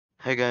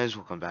Hey guys,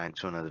 welcome back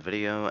to another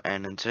video,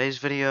 and in today's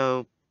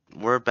video,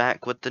 we're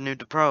back with the Noob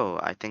to Pro.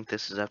 I think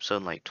this is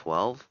episode like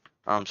 12.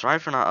 Sorry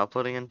for not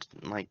uploading in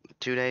like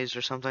 2 days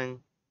or something.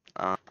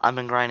 I've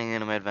been grinding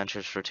Anime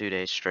Adventures for 2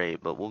 days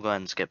straight, but we'll go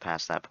ahead and skip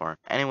past that part.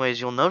 Anyways,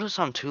 you'll notice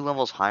I'm 2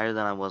 levels higher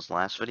than I was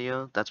last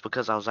video. That's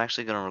because I was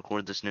actually going to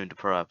record this Noob to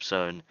Pro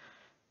episode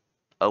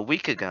a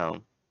week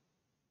ago.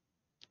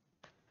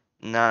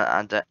 Then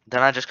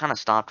I just kind of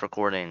stopped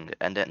recording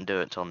and didn't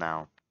do it till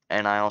now.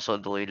 And I also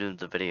deleted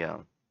the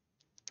video.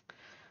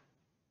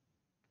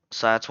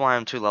 So that's why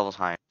I'm 2 levels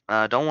higher.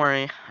 Don't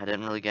worry, I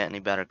didn't really get any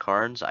better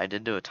cards. I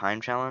did do a time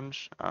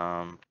challenge.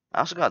 I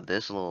also got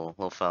this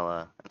little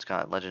fella. It's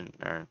got legend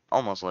or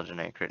almost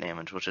legendary crit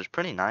damage, which is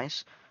pretty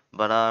nice.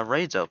 But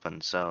raid's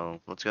open,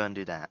 so let's go ahead and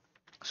do that.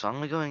 So I'm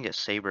gonna go ahead and get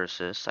Saber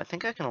Assist. I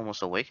think I can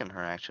almost awaken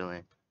her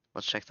actually.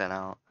 Let's check that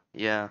out.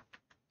 Yeah,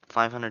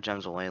 500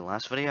 gems away.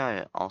 Last video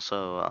I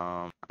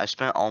also I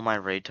spent all my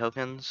raid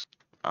tokens.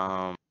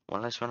 What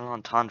did I spend it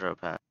on? Tundra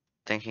Pet.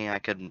 Thinking I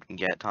could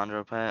get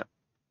Tundra Pet.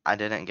 I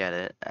didn't get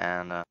it,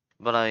 and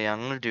but yeah,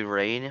 I'm gonna do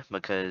raid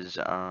because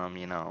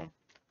you know,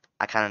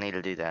 I kind of need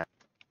to do that.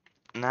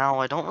 Now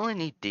I don't really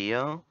need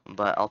Dio,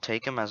 but I'll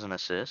take him as an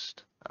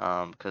assist,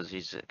 because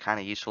he's a kind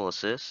of useful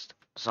assist.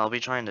 So I'll be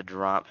trying to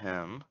drop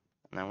him.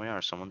 And there we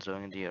are. Someone's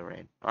doing a Dio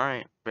raid. All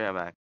right, be right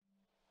back.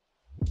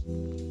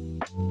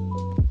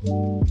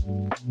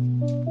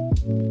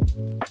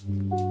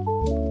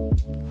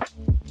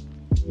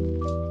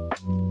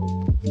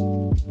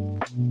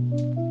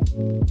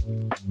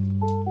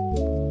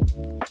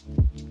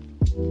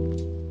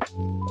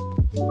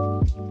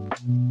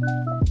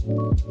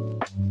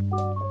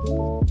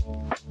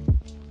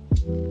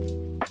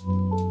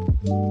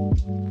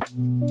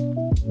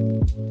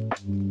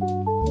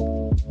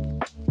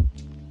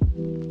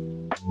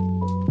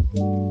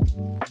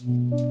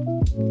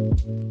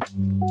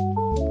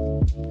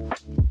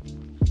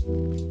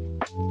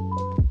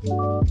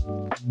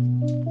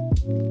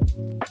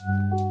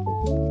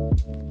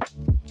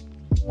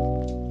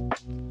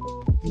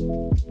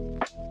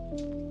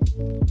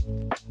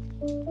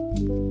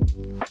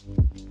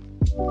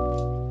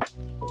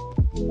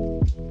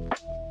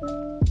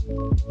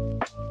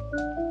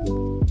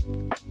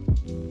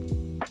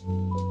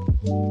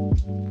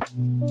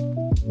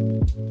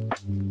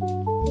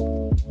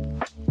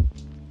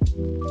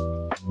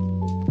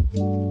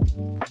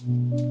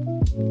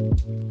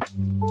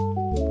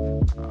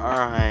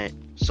 Alright,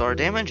 so our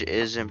damage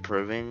is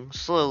improving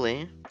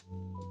slowly,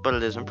 but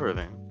it is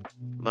improving.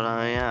 But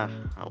yeah,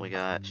 we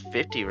got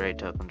 50 raid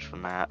tokens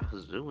from that.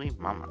 Hazooey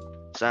mama.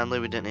 Sadly,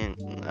 we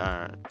didn't.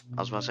 I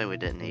was about to say we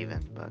didn't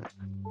even, but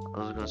I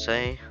was gonna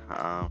say,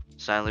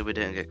 sadly we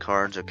didn't get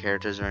cards or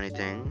characters or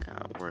anything,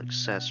 or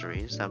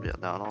accessories. That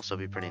would also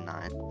be pretty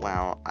nice.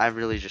 Wow, I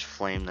really just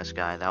flamed this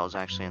guy. That was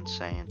actually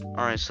insane.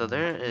 Alright, so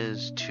there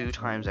is 2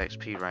 times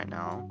XP right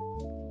now.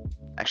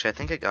 Actually, I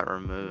think it got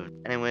removed.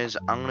 Anyways,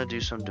 I'm gonna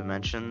do some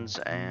dimensions,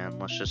 and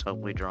let's just hope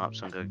we drop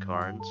some good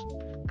cards.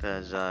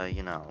 Cause,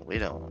 you know, we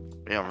don't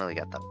really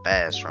get the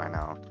best right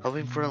now.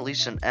 Hoping for at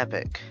least an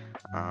epic.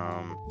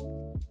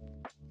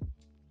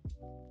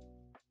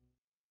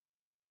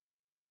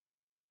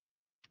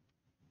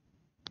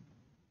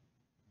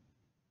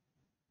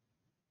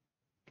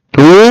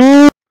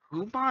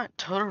 Who bought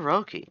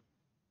Todoroki?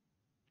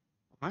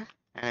 What?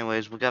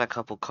 Anyways, we got a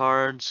couple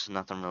cards,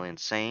 nothing really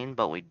insane,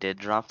 but we did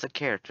drop the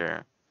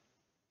character.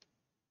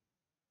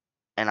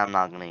 And I'm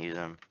not gonna use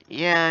him.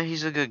 Yeah,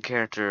 he's a good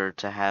character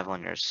to have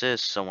on your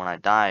assist, so when I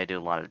die, I do a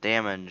lot of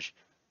damage.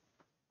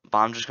 But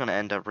I'm just gonna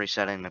end up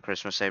resetting the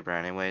Christmas Saber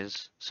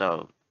anyways,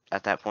 so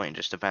at that point, it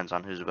just depends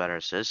on who's a better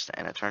assist,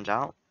 and it turns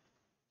out,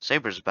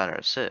 Saber's a better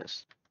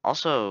assist.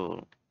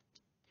 Also,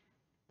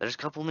 there's a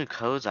couple new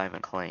codes I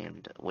haven't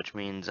claimed, which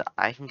means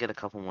I can get a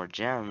couple more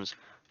gems,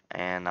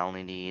 and I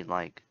only need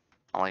like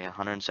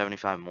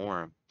 175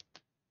 more.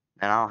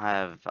 And I'll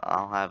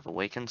have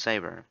Awakened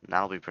Saber.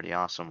 That'll be pretty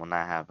awesome when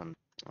that happens.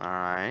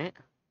 Alright.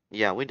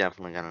 Yeah, we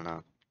definitely got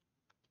enough.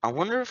 I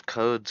wonder if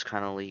codes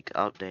kind of leak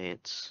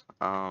updates.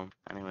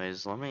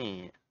 Anyways, let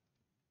me...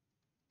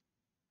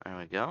 There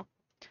we go.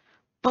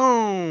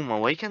 Boom!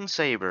 Awakened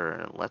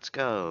Saber. Let's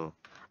go.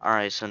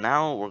 Alright, so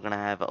now we're gonna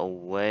have a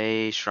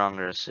way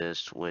stronger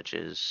assist, which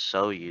is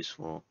so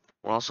useful.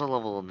 We're also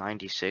level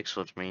 96,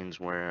 which means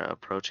we're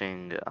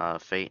approaching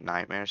Fate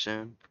Nightmare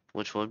soon,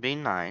 which would be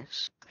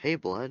nice. Hey,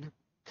 Blood.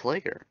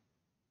 Player.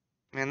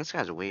 Man, this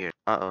guy's weird.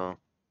 Uh-oh.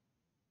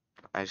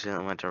 I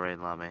accidentally went to raid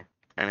lobby.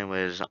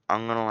 Anyways,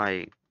 I'm gonna,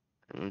 like,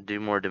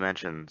 do more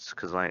dimensions,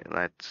 because, like,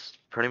 that's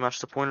pretty much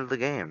the point of the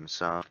game,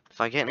 so...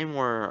 If I get any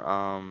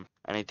more,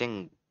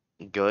 anything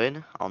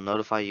good, I'll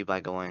notify you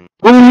by going...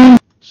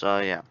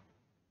 So, yeah.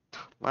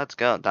 Let's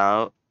go.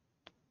 No,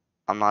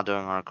 I'm not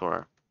doing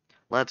hardcore.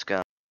 Let's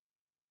go.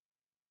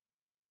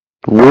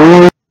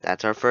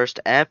 That's our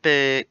first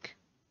epic.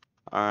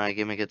 Alright,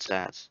 give me good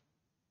stats.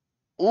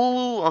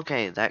 Ooh,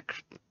 okay,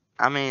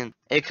 I mean,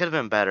 it could have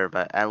been better,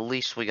 but at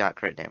least we got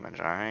crit damage,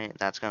 alright?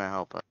 That's gonna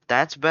help us.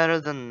 That's better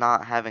than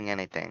not having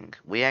anything.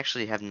 We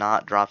actually have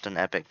not dropped an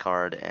epic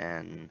card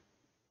in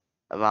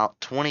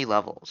about 20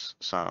 levels.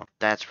 So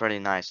that's pretty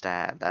nice to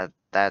have.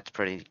 That's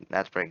pretty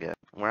good.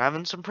 We're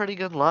having some pretty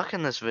good luck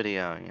in this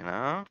video, you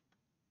know?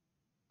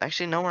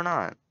 Actually, no, we're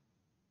not.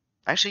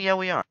 Actually, yeah,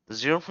 we are.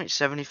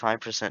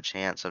 0.75%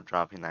 chance of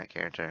dropping that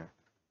character.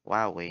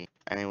 Wowee.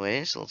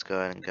 Anyways, let's go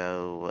ahead and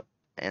go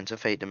into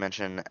Fate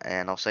Dimension,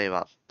 and I'll say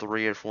about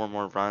 3 or 4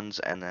 more runs,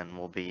 and then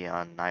we'll be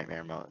on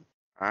Nightmare mode.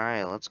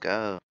 Alright, let's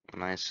go.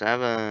 Nice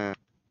 7.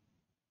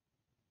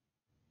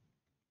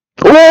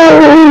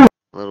 A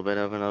little bit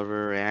of an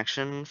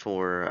overreaction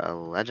for a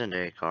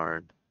legendary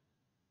card.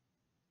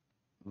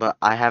 But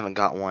I haven't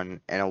got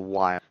one in a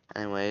while.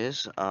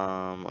 Anyways,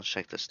 let's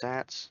check the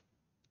stats.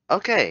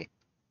 Okay.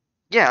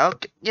 Yeah,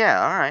 okay.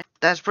 Yeah, alright.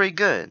 That's pretty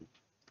good.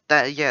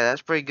 Yeah,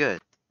 that's pretty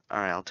good.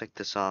 Alright, I'll take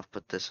this off,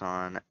 put this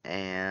on,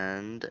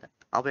 and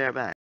I'll be right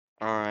back.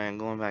 Alright, I'm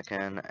going back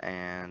in,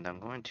 and I'm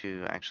going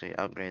to actually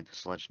upgrade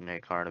this legendary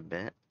card a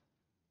bit.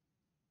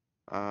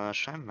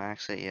 Should I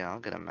max it? Yeah, I'll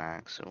get a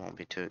max. It won't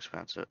be too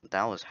expensive.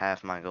 That was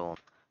half my gold.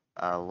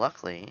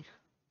 Luckily,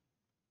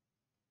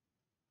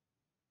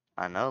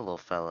 I know little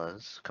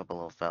fellas, a couple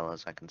little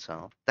fellas I can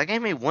sell. That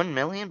gave me 1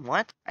 million?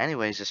 What?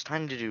 Anyways, it's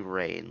time to do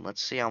raid.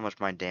 Let's see how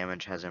much my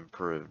damage has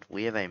improved.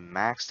 We have a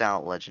maxed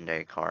out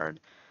legendary card.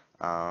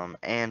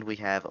 And we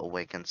have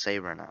Awakened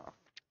Saber now.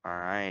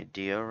 Alright,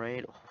 Dio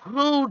raid.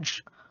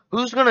 Huge!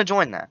 Who's gonna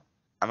join that?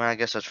 I mean, I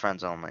guess it's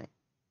friends only.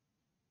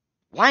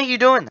 Why are you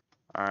doing that?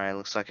 Alright,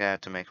 looks like I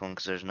have to make one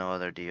because there's no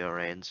other Dio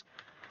raids.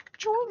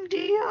 Join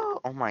Dio!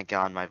 Oh my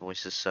god, my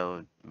voice is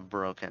so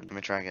broken. Let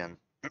me try again.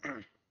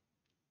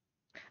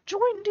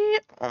 Join Dio!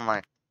 Oh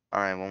my.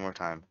 Alright, one more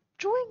time.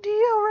 Join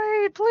Dio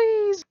raid,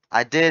 please!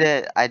 I did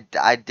it!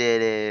 I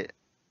did it!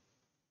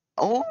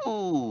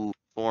 Oh!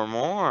 4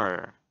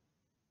 more.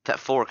 That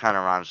 4 kind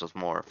of rhymes with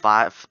more.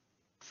 5?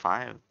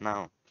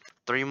 No.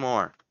 3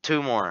 more.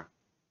 2 more.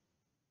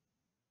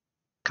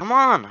 Come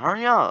on,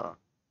 hurry up!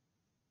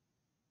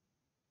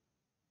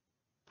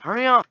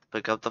 Hurry up!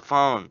 Pick up the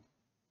phone.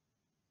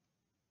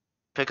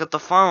 Pick up the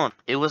phone!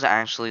 It was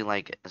actually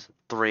like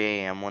 3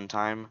 a.m. one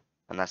time,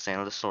 and that's the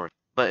end of the story.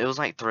 But it was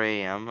like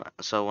 3 a.m.,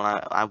 so when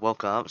I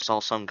woke up, saw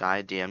some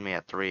guy DM me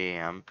at 3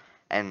 a.m.,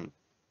 and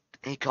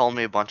he called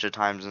me a bunch of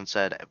times and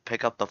said,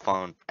 pick up the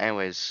phone.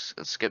 Anyways,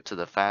 skip to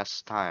the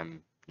fast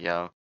time,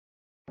 yo.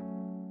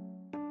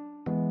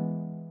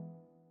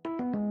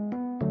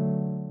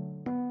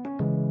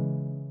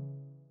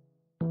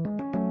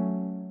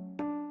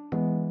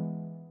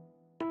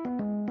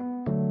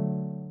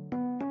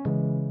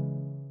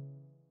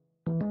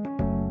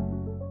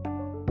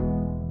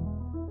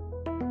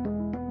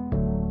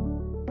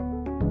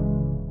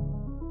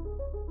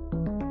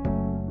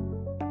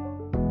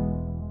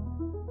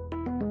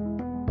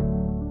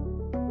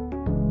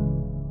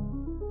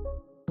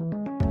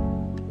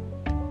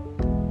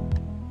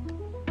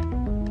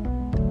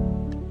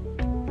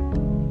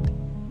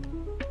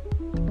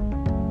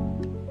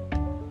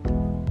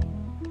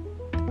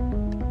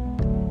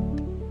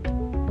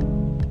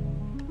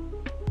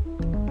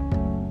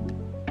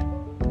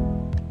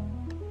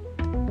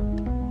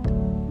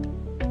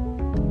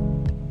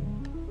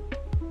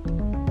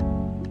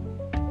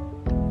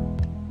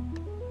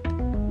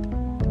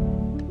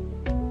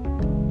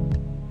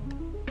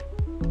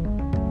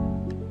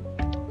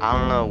 I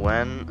don't know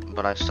when,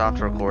 but I stopped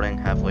recording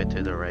halfway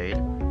through the raid.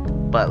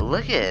 But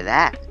look at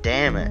that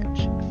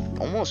damage.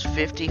 Almost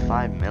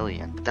 55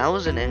 million. That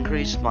was an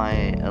increase by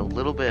a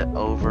little bit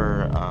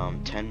over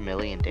 10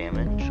 million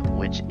damage,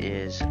 which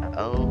is,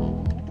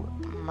 oh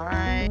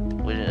my,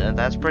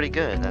 that's pretty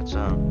good. That's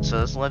so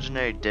this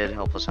legendary did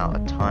help us out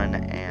a ton,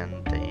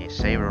 and the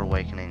Saber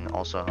Awakening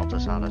also helped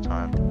us out a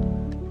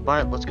ton.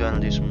 But let's go ahead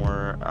and do some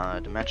more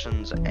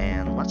dimensions,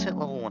 and let's hit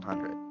level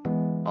 100.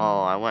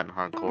 Oh, I went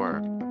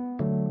hardcore.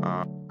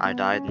 I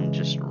died and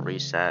just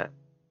reset.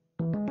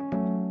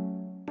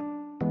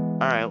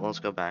 Alright, well, let's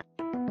go back.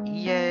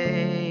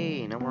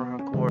 Yay! No more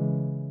hardcore.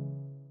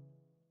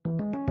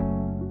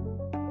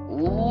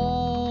 Ooh!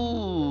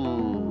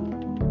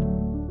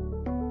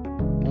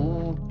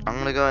 Ooh! I'm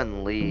gonna go ahead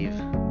and leave.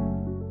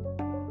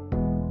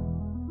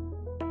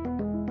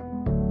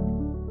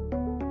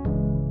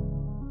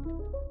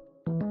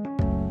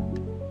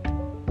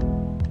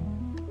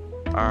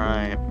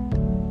 Alright.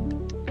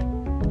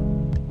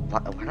 Why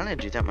did I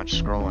do that much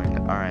scrolling?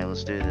 Alright,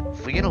 let's do this.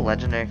 If we get a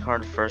legendary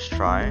card first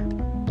try,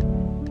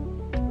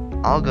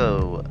 I'll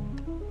go.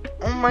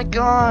 Oh my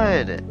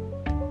god!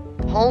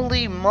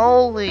 Holy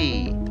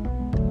moly!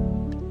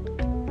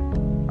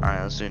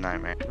 Alright, let's do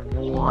Nightmare.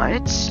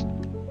 What?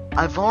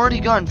 I've already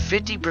gotten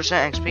 50%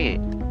 XP.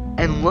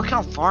 And look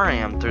how far I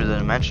am through the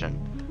dimension.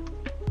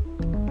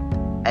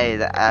 Hey,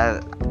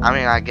 I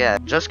mean, I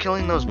get. Just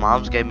killing those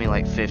mobs gave me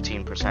like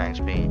 15%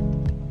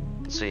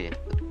 XP. Let's see.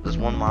 This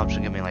one mob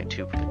should give me like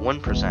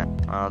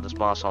 1%. This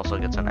boss also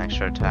gets an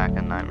extra attack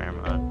in Nightmare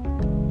mode.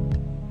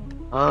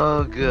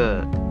 Oh,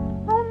 good.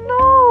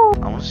 Oh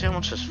no! I want to see how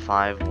much this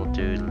 5 will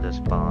do to this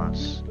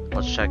boss.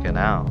 Let's check it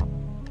out.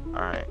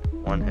 Alright.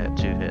 1 hit,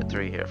 2 hit,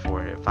 3 hit,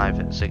 4 hit, 5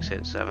 hit, 6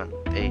 hit, 7,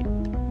 8.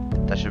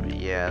 That should be,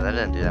 yeah, that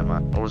didn't do that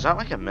much. Or was that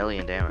like a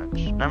million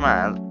damage? Never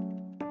mind.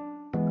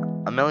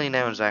 A million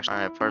damage actually.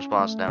 Alright, first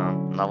boss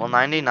down. Level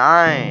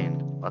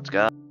 99. Let's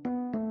go.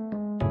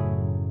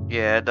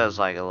 Yeah, it does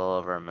like a little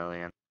over a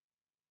million.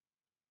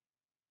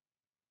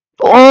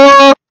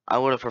 Oh! I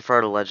would have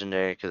preferred a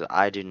legendary because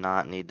I do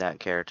not need that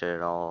character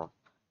at all.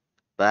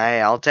 But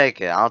hey, I'll take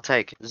it. I'll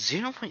take it.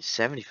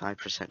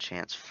 0.75%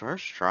 chance.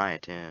 First try,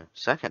 too.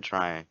 Second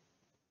try.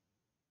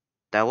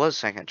 That was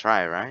second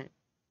try, right?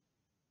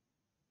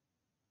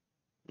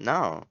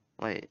 No.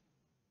 Wait.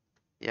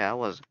 Yeah,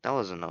 that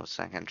wasn't no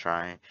second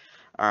try.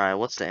 Alright,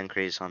 what's the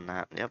increase on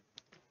that? Yep.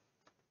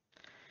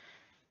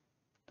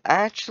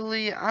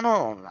 Actually, I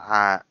don't.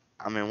 I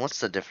mean, what's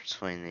the difference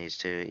between these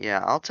two?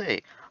 Yeah, I'll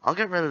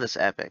get rid of this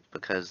epic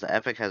because the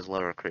epic has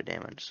lower crit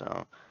damage.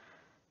 So,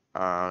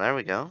 there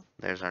we go.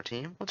 There's our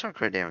team. What's our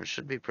crit damage?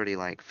 Should be pretty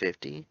like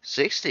 50,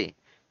 60.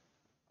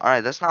 All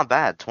right, that's not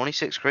bad.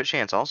 26 crit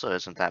chance also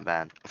isn't that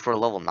bad for a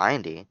level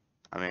 90.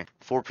 I mean,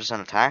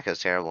 4% attack is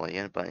terrible,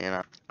 yeah, but you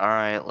know. All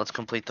right, let's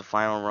complete the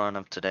final run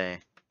of today.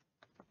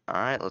 All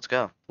right, let's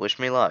go. Wish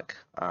me luck.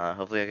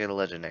 Hopefully I get a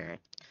legendary.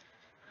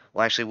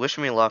 Well, actually, wish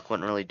me luck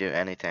wouldn't really do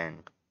anything.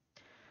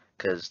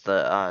 Because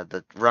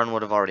the run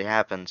would have already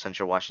happened since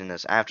you're watching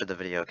this after the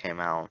video came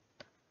out.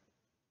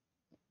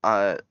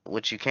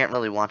 Which you can't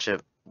really watch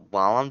it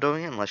while I'm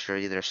doing it unless you're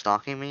either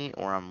stalking me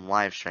or I'm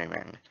live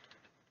streaming.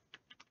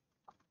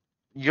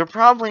 You're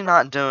probably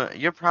not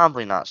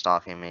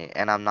stalking me,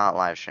 and I'm not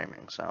live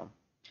streaming, so.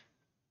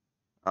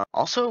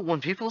 Also,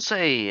 when people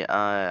say,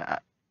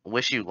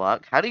 wish you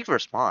luck, how do you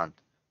respond?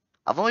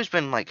 I've always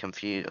been, like,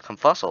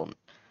 confuzzled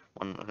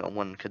when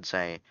one could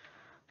say,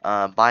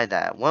 by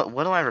that.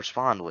 What do I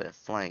respond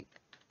with? Like,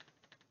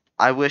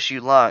 I wish you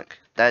luck.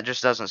 That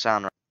just doesn't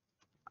sound right.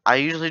 I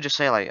usually just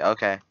say like,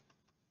 okay,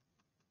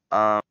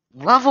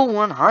 level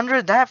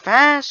 100 that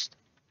fast?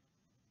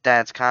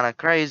 That's kind of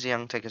crazy. I'm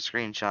gonna take a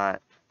screenshot.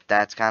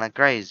 That's kind of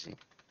crazy.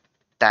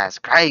 That's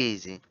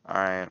crazy. All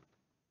right.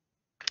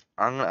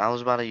 I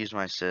was about to use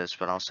my assist,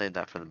 but I'll save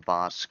that for the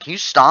boss. Can you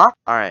stop?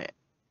 All right.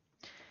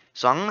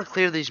 So I'm gonna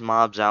clear these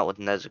mobs out with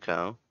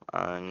Nezuko.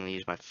 I'm gonna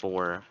use my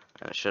 4,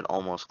 and it should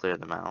almost clear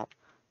them out.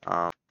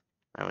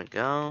 There we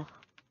go.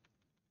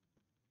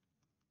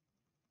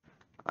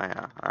 Oh,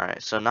 yeah.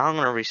 Alright, so now I'm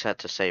gonna reset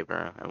to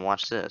Saber, and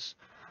watch this.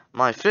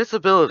 My 5th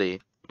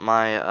ability,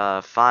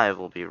 my 5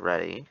 will be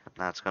ready. And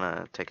that's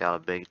gonna take out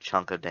a big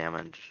chunk of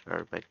damage, or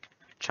a big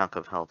chunk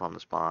of health on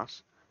this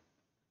boss.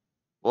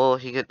 Well,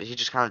 he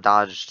just kind of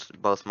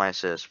dodged both my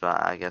assists,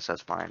 but I guess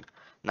that's fine.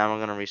 Now we're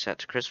gonna reset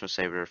to Christmas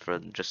Saber for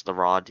just the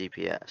raw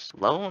DPS.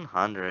 Level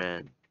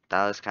 100,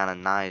 that was kind of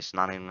nice,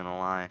 not even gonna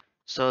lie.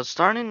 So it's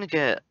starting to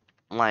get,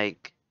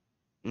 like,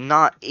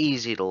 not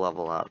easy to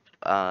level up.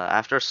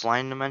 After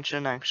Slime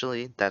Dimension,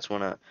 actually, that's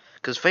when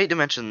because Fate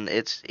Dimension,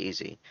 it's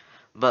easy.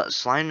 But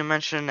Slime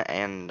Dimension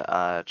and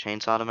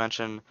Chainsaw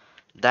Dimension,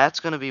 that's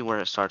gonna be where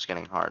it starts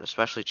getting hard,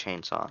 especially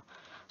Chainsaw.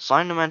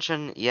 Slime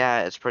Dimension,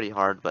 yeah, it's pretty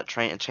hard, but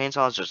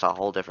Chainsaw is just a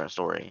whole different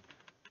story.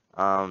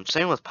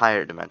 Same with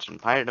Pirate Dimension.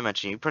 Pirate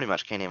Dimension, you pretty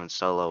much can't even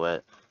solo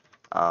it.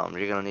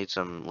 You're gonna need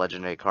some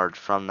legendary cards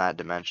from that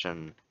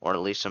dimension, or at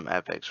least some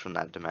epics from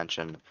that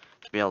dimension,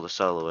 to be able to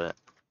solo it.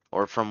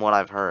 Or from what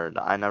I've heard,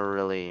 I never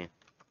really,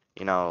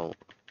 you know,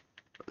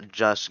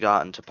 just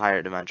got into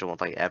Pirate Dimension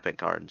with like epic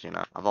cards, you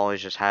know. I've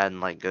always just had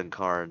like good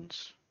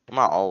cards. Well,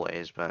 not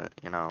always, but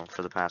you know,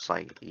 for the past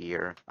like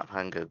year, I've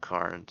had good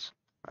cards.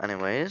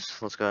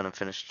 Anyways, let's go ahead and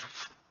finish.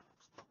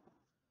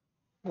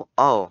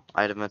 Oh,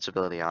 I had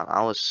invincibility on.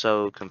 I was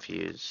so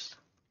confused.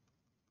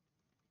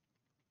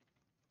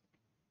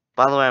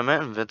 By the way, I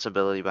meant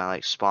invincibility by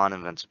like spawn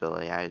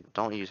invincibility. I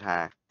don't use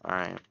hack.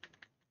 Alright.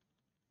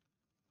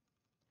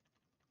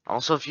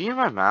 Also, if you hear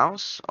my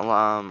mouse, a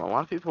lot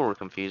of people were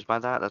confused by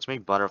that. That's me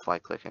butterfly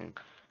clicking.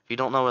 If you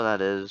don't know where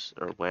that is,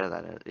 or where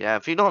that is, yeah,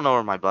 if you don't know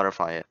where my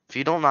butterfly is, if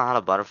you don't know how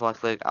to butterfly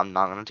click, I'm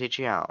not gonna teach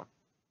you how.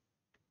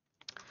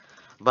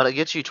 But it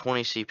gets you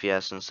 20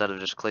 CPS instead of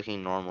just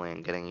clicking normally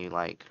and getting you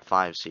like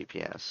 5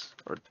 CPS,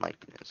 or like,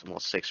 well,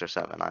 6 or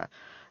 7. I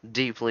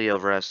deeply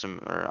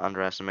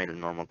underestimated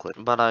normal click.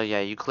 But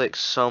yeah, you click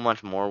so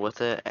much more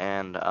with it,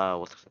 and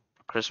with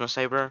Christmas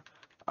Saber,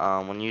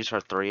 when you use her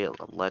 3,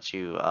 it lets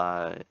you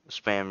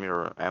spam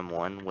your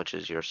M1, which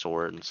is your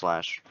sword and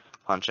slash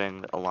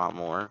punching, a lot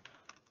more.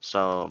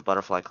 So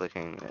butterfly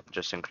clicking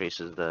just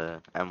increases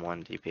the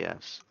M1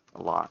 DPS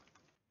a lot.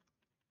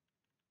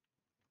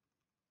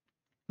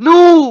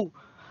 No!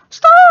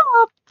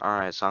 Stop!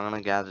 Alright, so I'm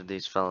gonna gather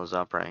these fellas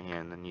up right here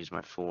and then use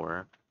my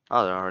 4.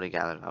 Oh, they're already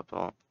gathered up.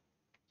 Well,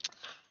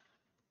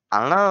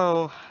 I don't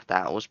know.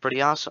 That was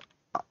pretty awesome.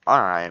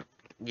 Alright.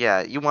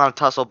 Yeah, you want to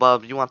tussle,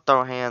 bub? You want to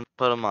throw hands?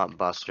 Put them up,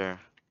 Buster.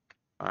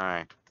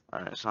 Alright.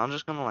 Alright, so I'm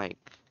just gonna, like,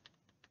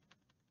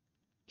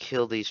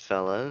 kill these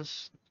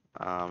fellas.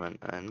 In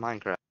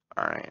Minecraft.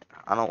 Alright.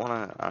 I don't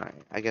wanna. Alright.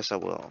 I guess I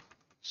will.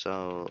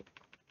 So,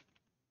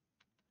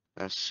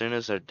 as soon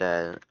as they're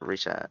dead,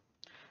 reset.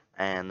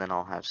 And then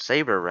I'll have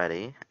Saber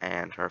ready,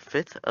 and her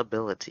 5th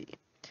ability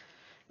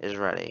is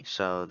ready.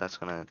 So that's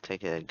gonna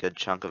take a good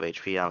chunk of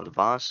HP out of the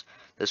boss.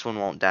 This one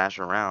won't dash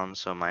around,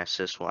 so my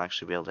assist will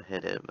actually be able to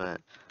hit it.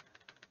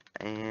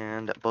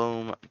 And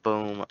boom,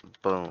 boom,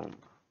 boom.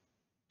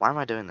 Why am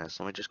I doing this?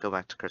 Let me just go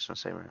back to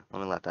Christmas Saber.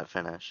 Let me let that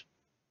finish.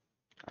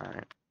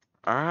 Alright.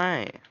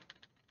 Alright.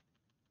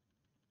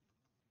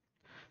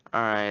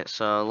 Alright,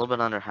 so a little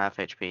bit under half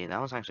HP.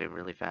 That was actually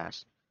really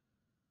fast.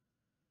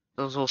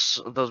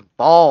 Those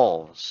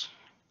balls.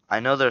 I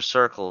know they're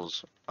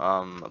circles,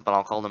 but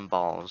I'll call them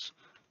balls.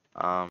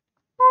 Oh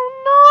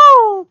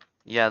no!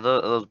 Yeah,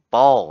 those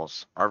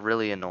balls are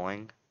really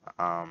annoying.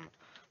 A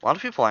lot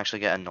of people actually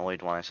get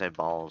annoyed when I say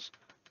balls.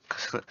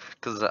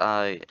 Because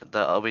the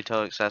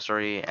Obito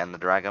accessory and the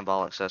Dragon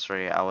Ball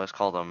accessory, I always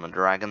call them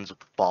Dragon's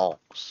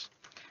balls.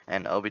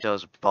 And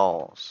Obito's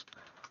balls.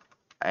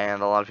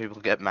 And a lot of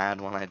people get mad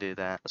when I do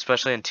that.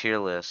 Especially in tier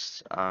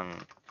lists.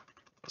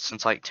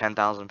 Since like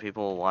 10,000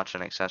 people watch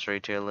an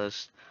accessory tier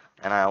list,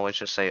 and I always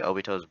just say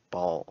Obito's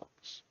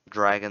balls.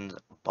 Dragon's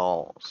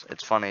balls.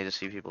 It's funny to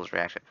see people's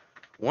reaction.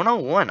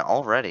 101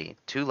 already.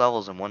 2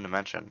 levels in 1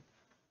 dimension.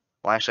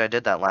 Well, actually, I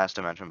did that last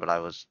dimension, but I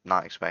was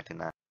not expecting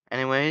that.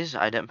 Anyways,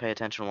 I didn't pay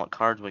attention to what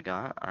cards we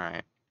got.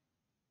 Alright.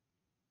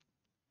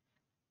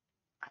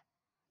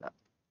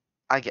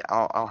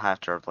 I'll have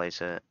to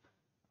replace it.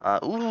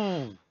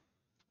 Ooh!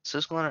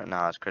 Cisco Leonard?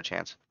 No, it's crit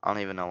chance. I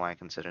don't even know why I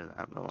consider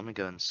that, but let me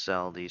go and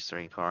sell these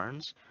 3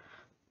 cards.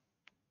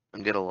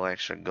 And get a little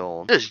extra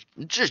gold.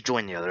 Just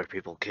join the other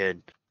people,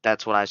 kid.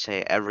 That's what I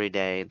say every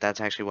day.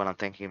 That's actually what I'm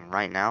thinking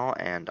right now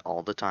and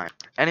all the time.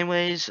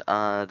 Anyways,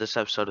 this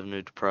episode of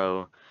Noob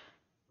Pro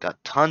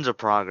got tons of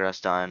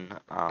progress done.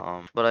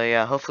 But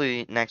yeah,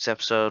 hopefully next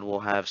episode we'll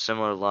have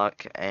similar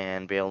luck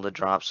and be able to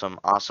drop some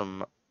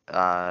awesome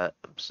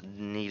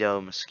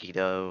Nito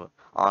Mosquito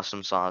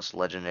Awesome Sauce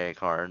legendary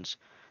cards.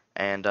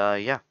 And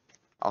yeah,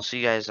 I'll see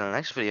you guys in the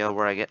next video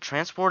where I get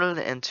transported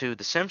into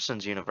the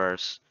Simpsons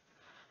universe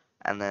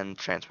and then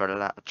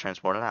transported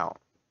out.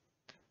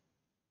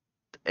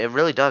 It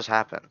really does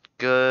happen.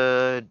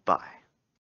 Goodbye.